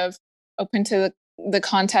sort of open to the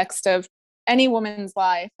context of any woman's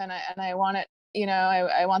life, and I want it, you know,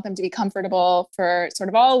 I want them to be comfortable for sort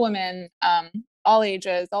of all women, all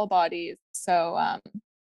ages, all bodies. So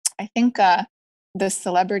I think the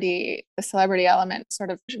celebrity element sort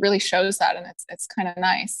of really shows that, and it's kind of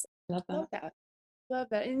nice. Love that. Love that. Love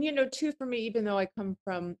that. And, you know, too, for me, even though I come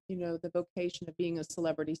from, you know, the vocation of being a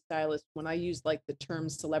celebrity stylist, when I use like the term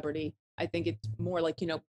celebrity, I think it's more like, you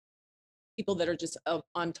know, people that are just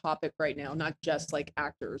on topic right now, not just like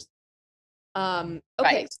actors. Okay.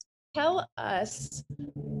 Right. Tell us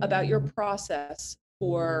about your process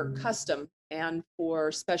for custom and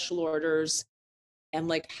for special orders, and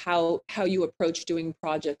like how you approach doing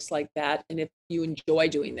projects like that, and if you enjoy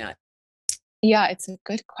doing that. Yeah, it's a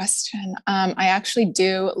good question. I actually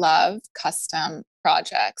do love custom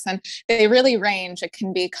projects, and they really range. It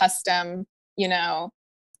can be custom, you know,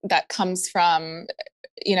 that comes from,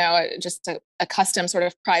 you know, just a custom sort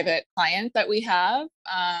of private client that we have.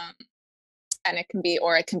 And it can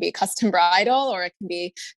be custom bridal, or it can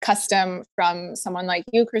be custom from someone like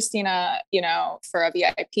you, Christina, you know, for a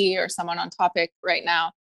VIP or someone on topic right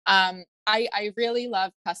now. I really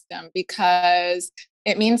love custom because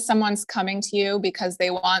it means someone's coming to you because they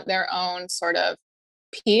want their own sort of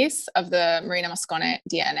piece of the Marina Moscone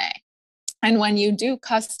DNA. And when you do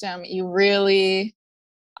custom, you really,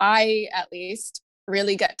 I at least,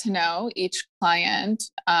 really get to know each client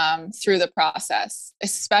through the process,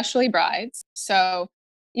 especially brides. So,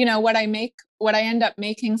 you know, what I end up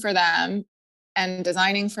making for them and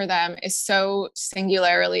designing for them is so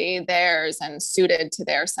singularly theirs and suited to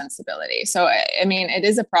their sensibility. So, I mean, it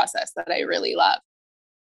is a process that I really love.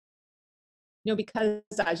 You know, because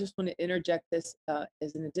I just want to interject this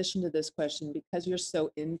as an addition to this question, because you're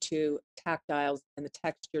so into tactiles and the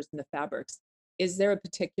textures and the fabrics. Is there a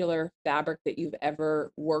particular fabric that you've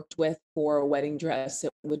ever worked with for a wedding dress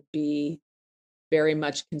that would be very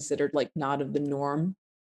much considered like not of the norm?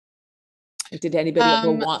 Like, did anybody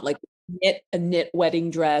ever want like a knit wedding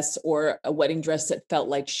dress, or a wedding dress that felt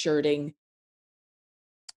like shirting?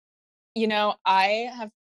 You know, I have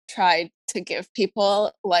tried to give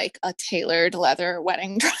people like a tailored leather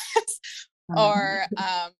wedding dress or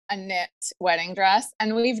a knit wedding dress.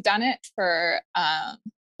 And we've done it for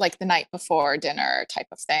like the night before dinner type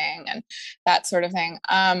of thing and that sort of thing.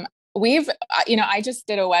 We've, you know, I just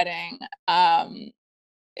did a wedding.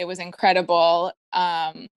 It was incredible.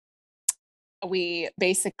 We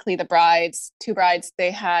basically, two brides,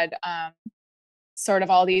 they had sort of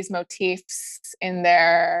all these motifs in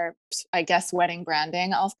their, I guess, wedding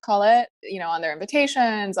branding, I'll call it, you know, on their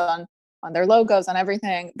invitations, on their logos, on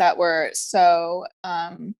everything, that were so,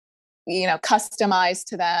 you know, customized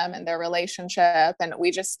to them and their relationship. And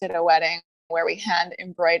we just did a wedding where we hand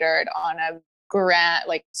embroidered on a grand,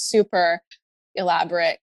 like super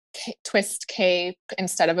elaborate twist cape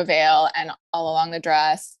instead of a veil, and all along the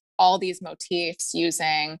dress, all these motifs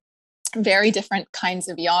using very different kinds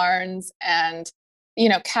of yarns, and, you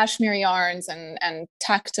know, cashmere yarns and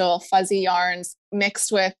tactile fuzzy yarns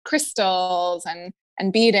mixed with crystals and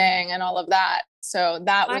beading and all of that. So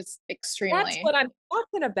that was extremely. That's what I'm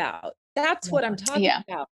talking about. That's what I'm talking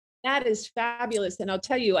about. That is fabulous. And I'll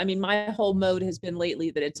tell you, I mean, my whole mode has been lately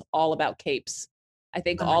that it's all about capes. I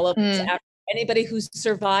think all of us, anybody who's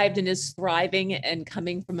survived and is thriving and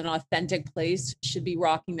coming from an authentic place, should be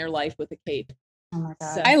rocking their life with a cape. Oh my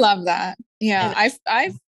God. So, I love that. Yeah.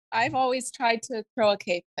 I've always tried to throw a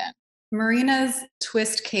cape in. Marina's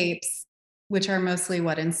twist capes, which are mostly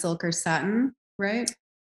what, in silk or satin, right?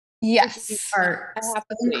 Yes. Are so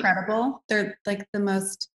incredible. They're like the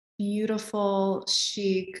most beautiful,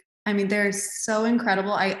 chic. I mean, they're so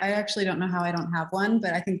incredible. I actually don't know how I don't have one,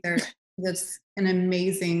 but I think that's an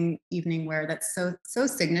amazing evening wear. That's so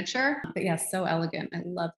signature. But yeah, so elegant. I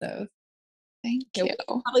love those. Thank you.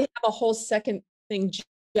 We'll probably have a whole second thing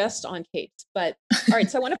just on capes. But all right,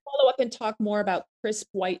 so I want to follow up and talk more about crisp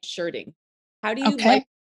white shirting. How do you like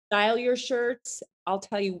style your shirts. I'll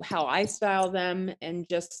tell you how I style them. And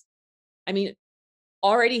just, I mean,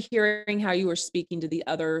 already hearing how you were speaking to the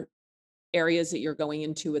other areas that you're going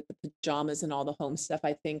into with the pajamas and all the home stuff,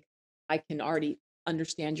 I think I can already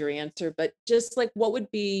understand your answer. But just like, what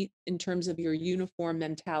would be in terms of your uniform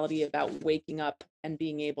mentality about waking up and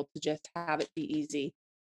being able to just have it be easy?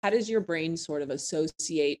 How does your brain sort of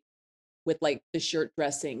associate with like the shirt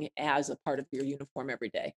dressing as a part of your uniform every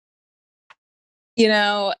day? You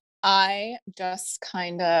know, I just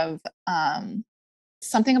kind of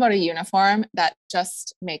something about a uniform that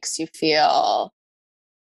just makes you feel,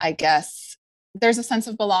 I guess, there's a sense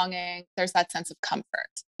of belonging. There's that sense of comfort.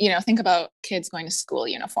 You know, think about kids going to school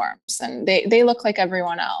uniforms, and they look like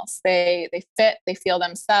everyone else. They fit. They feel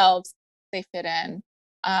themselves. They fit in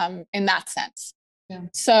that sense. Yeah.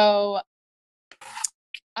 So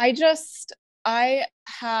I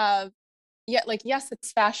have, yeah, like, yes,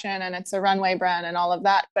 it's fashion and it's a runway brand and all of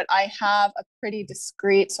that, but I have a pretty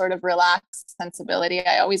discreet, sort of relaxed sensibility.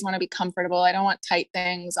 I always want to be comfortable. I don't want tight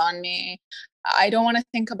things on me. I don't want to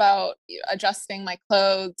think about adjusting my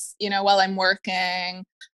clothes, you know, while I'm working.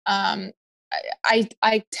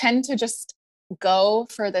 I tend to just go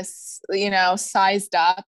for this, you know, sized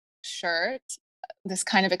up shirt, this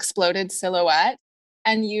kind of exploded silhouette.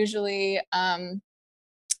 And usually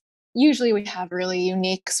we have really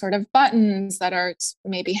unique sort of buttons that are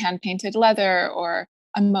maybe hand painted leather, or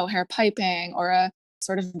a mohair piping, or a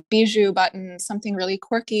sort of bijou button, something really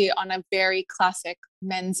quirky on a very classic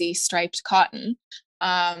mensy striped cotton.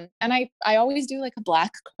 And I always do like a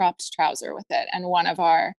black cropped trouser with it, and one of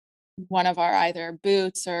our either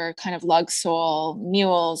boots or kind of lug sole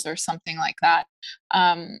mules or something like that.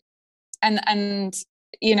 And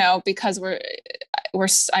you know, because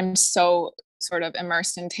I'm so sort of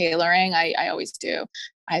immersed in tailoring, I always do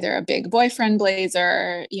either a big boyfriend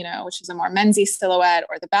blazer, you know, which is a more mensy silhouette,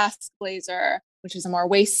 or the basque blazer, which is a more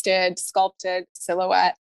waisted, sculpted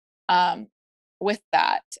silhouette with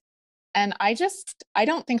that. And I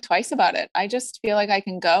don't think twice about it. I just feel like I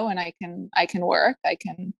can go and I can work. I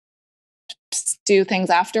can do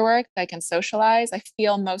things after work. I can socialize. I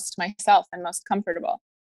feel most myself and most comfortable.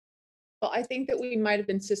 Well, I think that we might have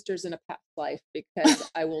been sisters in a past life,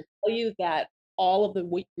 because I will tell you that all of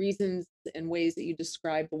the reasons and ways that you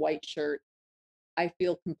describe the white shirt, I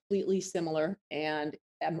feel completely similar, and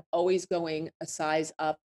am always going a size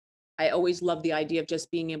up. I always love the idea of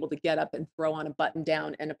just being able to get up and throw on a button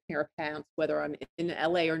down and a pair of pants, whether I'm in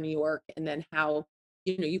LA or New York, and then how,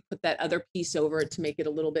 you know, you put that other piece over it to make it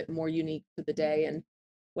a little bit more unique for the day. And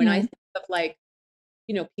when I think of, like,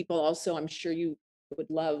 you know, people also, I'm sure you would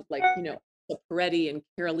love, like, you know, Peretti and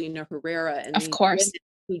Carolina Herrera, and Of these course.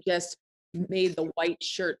 women who just made the white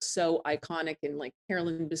shirt so iconic. And like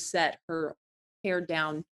Carolyn Bessette, her hair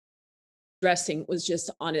down dressing was just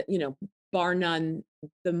on it, you know, bar none,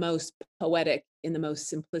 the most poetic in the most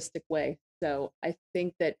simplistic way. So I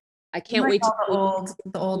think that I can't Like wait to all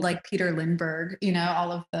the old like Peter Lindbergh, you know,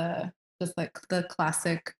 all of the just like the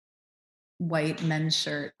classic white men's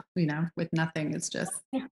shirt, you know, with nothing. It's just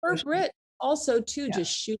her Brit also too, Yeah.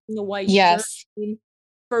 just shooting the white shirt. Yes. I mean,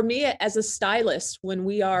 for me as a stylist, when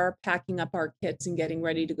we are packing up our kits and getting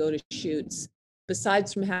ready to go to shoots,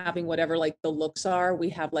 besides from having whatever like the looks are, we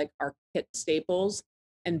have like our kit staples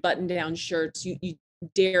and button down shirts. You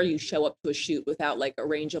dare you show up to a shoot without like a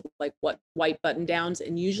range of like what white button downs,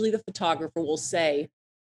 and usually the photographer will say,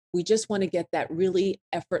 we just want to get that really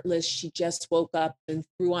effortless, she just woke up and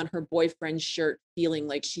threw on her boyfriend's shirt feeling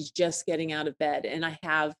like she's just getting out of bed. And I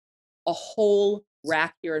have a whole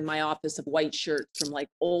rack here in my office of white shirts, from like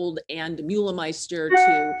old and Mulemeister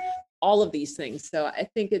to all of these things. So I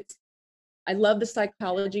think I love the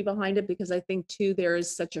psychology behind it, because I think too, there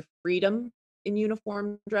is such a freedom in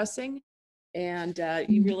uniform dressing. And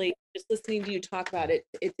you really, just listening to you talk about it,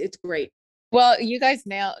 it's great. Well, you guys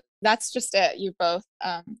that's just it. You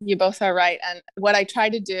both are right. And what I try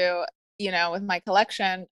to do, you know, with my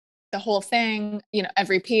collection, the whole thing, you know,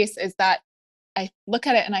 every piece, is that I look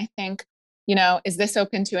at it and I think, you know, is this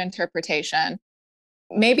open to interpretation?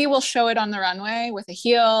 Maybe we'll show it on the runway with a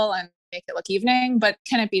heel and make it look evening, but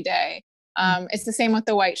can it be day? It's the same with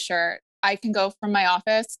the white shirt. I can go from my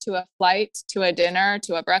office to a flight, to a dinner,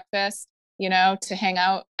 to a breakfast, you know, to hang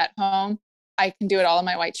out at home. I can do it all in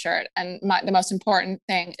my white shirt. And the most important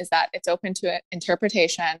thing is that it's open to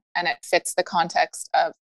interpretation, and it fits the context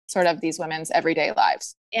of sort of these women's everyday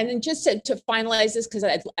lives. And then just to finalize this, because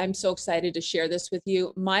I'm so excited to share this with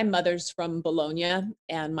you. My mother's from Bologna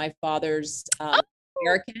and my father's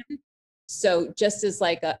American. So just as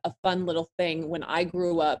like a fun little thing, when I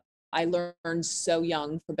grew up, I learned so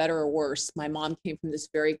young, for better or worse, my mom came from this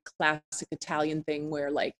very classic Italian thing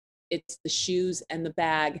where like it's the shoes and the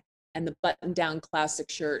bag and the button down classic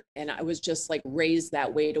shirt. And I was just like raised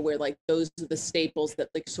that way to where like those are the staples that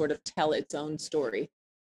like sort of tell its own story.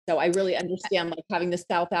 So I really understand like having the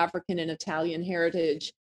South African and Italian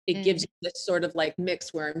heritage. It gives you this sort of like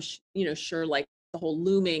mix where I'm, sure like the whole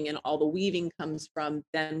looming and all the weaving comes from,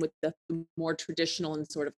 then with the more traditional and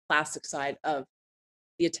sort of classic side of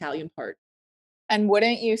the Italian part. And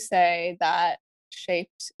wouldn't you say that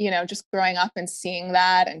shaped, just growing up and seeing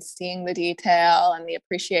that and seeing the detail and the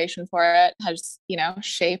appreciation for it has,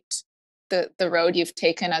 shaped the road you've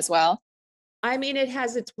taken as well? I mean,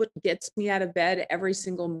 it's what gets me out of bed every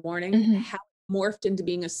single morning. How it morphed into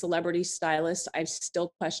being a celebrity stylist, I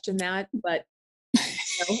still question that, but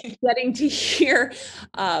getting to hear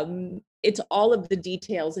it's all of the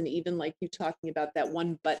details, and even like you talking about that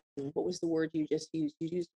one button. What was the word you just used? You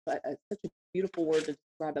used such a beautiful word to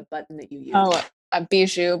describe a button that you use. Oh, a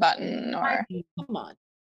bijou button, or come on.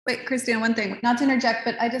 Wait, Christina, one thing, not to interject,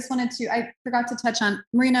 but I just wanted to, I forgot to touch on,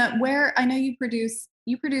 Marina, where I know you produce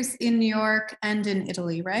in New York and in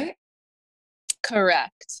Italy, right?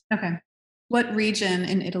 Correct. Okay. What region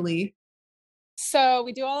in Italy? So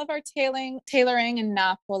we do all of our tailoring in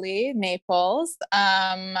Naples.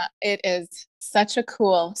 It is such a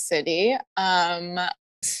cool city.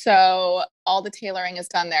 So all the tailoring is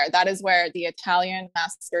done there. That is where the Italian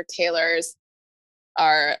master tailors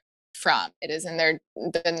are from. It is in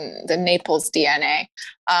the Naples DNA.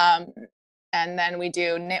 And then we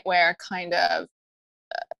do knitwear, kind of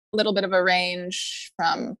a little bit of a range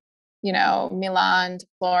from, Milan to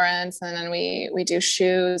Florence, and then we do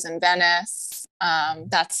shoes in Venice.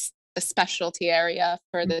 That's the specialty area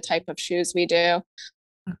for the type of shoes we do.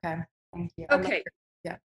 Okay, thank you. Okay.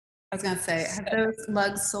 Yeah, I was gonna say, have those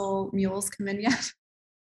lug sole mules come in yet?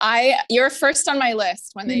 You're first on my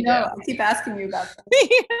list when they do. I keep asking you about them.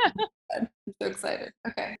 Yeah. I'm so excited.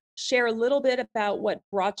 Okay. Share a little bit about what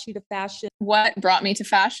brought you to fashion. What brought me to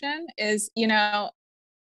fashion is,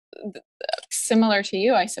 similar to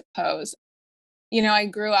you, I suppose. I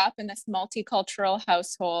grew up in this multicultural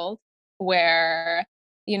household where,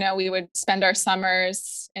 we would spend our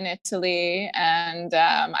summers in Italy, and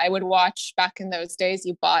I would watch, back in those days,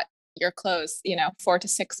 you bought your clothes, 4 to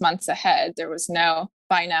 6 months ahead. There was no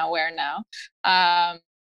buy now, wear now. And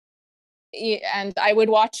I would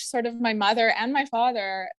watch sort of my mother and my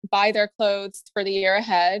father buy their clothes for the year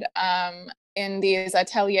ahead in these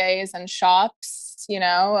ateliers and shops,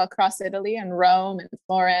 across Italy and Rome and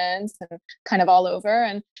Florence and kind of all over.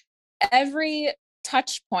 And every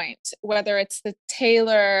touch point, whether it's the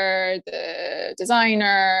tailor, the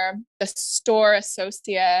designer, the store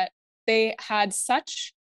associate, they had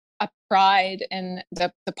such a pride in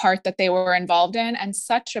the part that they were involved in, and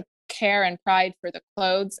such a care and pride for the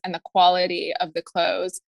clothes and the quality of the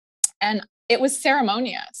clothes. And it was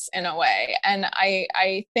ceremonious in a way. And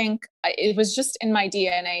I think it was just in my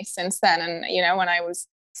DNA since then. And, when I was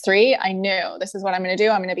 3, I knew this is what I'm going to do.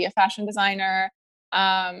 I'm going to be a fashion designer.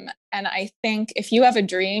 And I think if you have a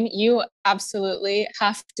dream, you absolutely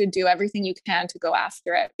have to do everything you can to go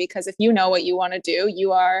after it. Because if you know what you want to do,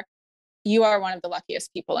 you are one of the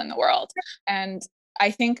luckiest people in the world. And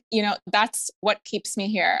I think, that's what keeps me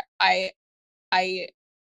here. I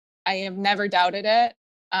have never doubted it.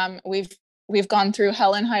 We've gone through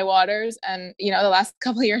hell and high waters, and the last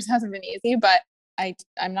couple of years hasn't been easy, but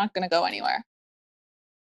I'm not going to go anywhere.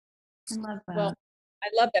 I love that. Well, I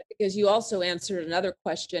love that, because you also answered another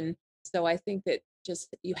question. So I think that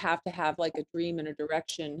just you have to have like a dream and a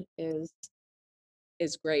direction is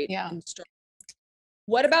great. Yeah. And strong.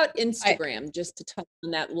 What about Instagram? Just to touch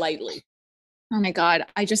on that lightly. Oh my God,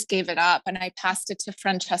 I just gave it up and I passed it to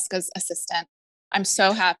Francesca's assistant. I'm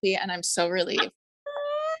so happy and I'm so relieved.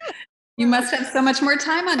 You must have so much more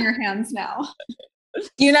time on your hands now.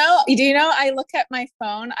 Do you know, I look at my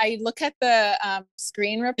phone, I look at the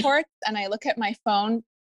screen reports, and I look at my phone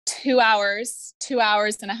 2 hours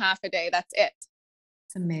and a half a day. That's it.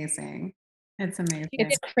 It's amazing. It's amazing.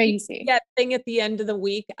 It's crazy. That thing at the end of the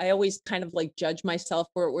week, I always kind of like judge myself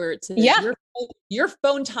for it, where it says, your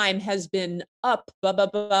phone time has been up, blah, blah,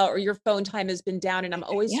 blah, or your phone time has been down. And I'm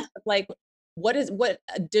always like, what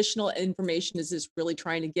additional information is this really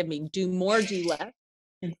trying to give me? Do more, do less?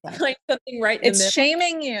 Exactly. Like something right in It's the middle.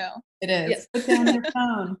 shaming you. It is. Yes. Put down your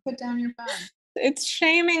phone. Put down your phone. It's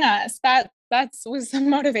shaming us. That was the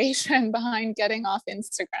motivation behind getting off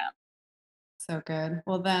Instagram. So good.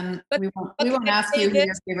 Well, then But we won't ask you who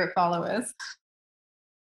your favorite follow is.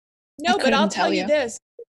 No, but I'll tell you you. this.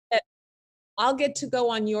 That I'll get to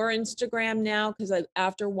go on your Instagram now, because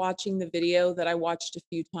after watching the video that I watched a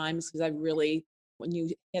few times, because I really, when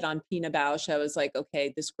you hit on Pina Bausch, I was like,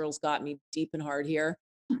 okay, this girl's got me deep and hard here.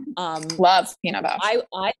 Love peanut butter.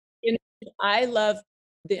 I love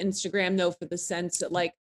the Instagram though, for the sense that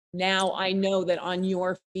like now I know that on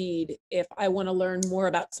your feed, if I want to learn more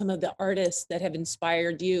about some of the artists that have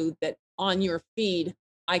inspired you, that on your feed,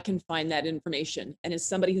 I can find that information. And as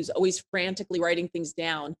somebody who's always frantically writing things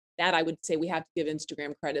down, that I would say we have to give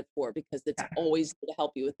Instagram credit for, because it's always to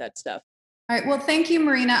help you with that stuff. All right. Well, thank you,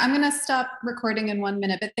 Marina. I'm going to stop recording in 1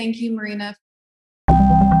 minute, but thank you, Marina.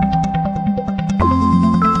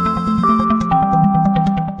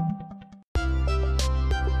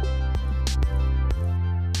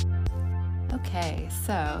 Okay,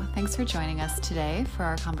 so thanks for joining us today for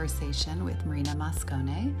our conversation with Marina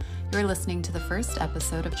Moscone. You're listening to the first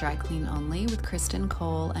episode of Dry Clean Only with Kristen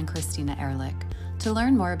Cole and Christina Ehrlich. To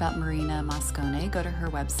learn more about Marina Moscone, go to her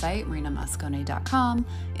website, marinamoscone.com,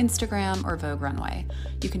 Instagram, or Vogue Runway.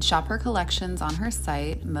 You can shop her collections on her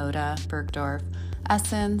site, Moda, Bergdorf,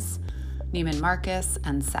 Essence, Neiman Marcus,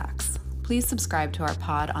 and Saks. Please subscribe to our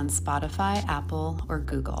pod on Spotify, Apple, or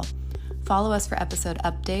Google. Follow us for episode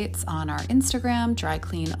updates on our Instagram, Dry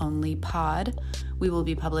Clean Only Pod. We will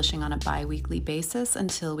be publishing on a bi-weekly basis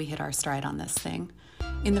until we hit our stride on this thing.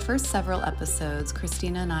 In the first several episodes,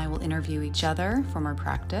 Christina and I will interview each other for more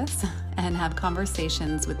practice and have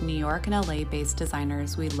conversations with New York and LA-based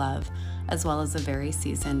designers we love, as well as a very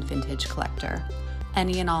seasoned vintage collector.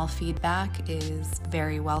 Any and all feedback is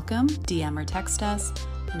very welcome. DM or text us,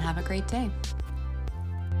 and have a great day.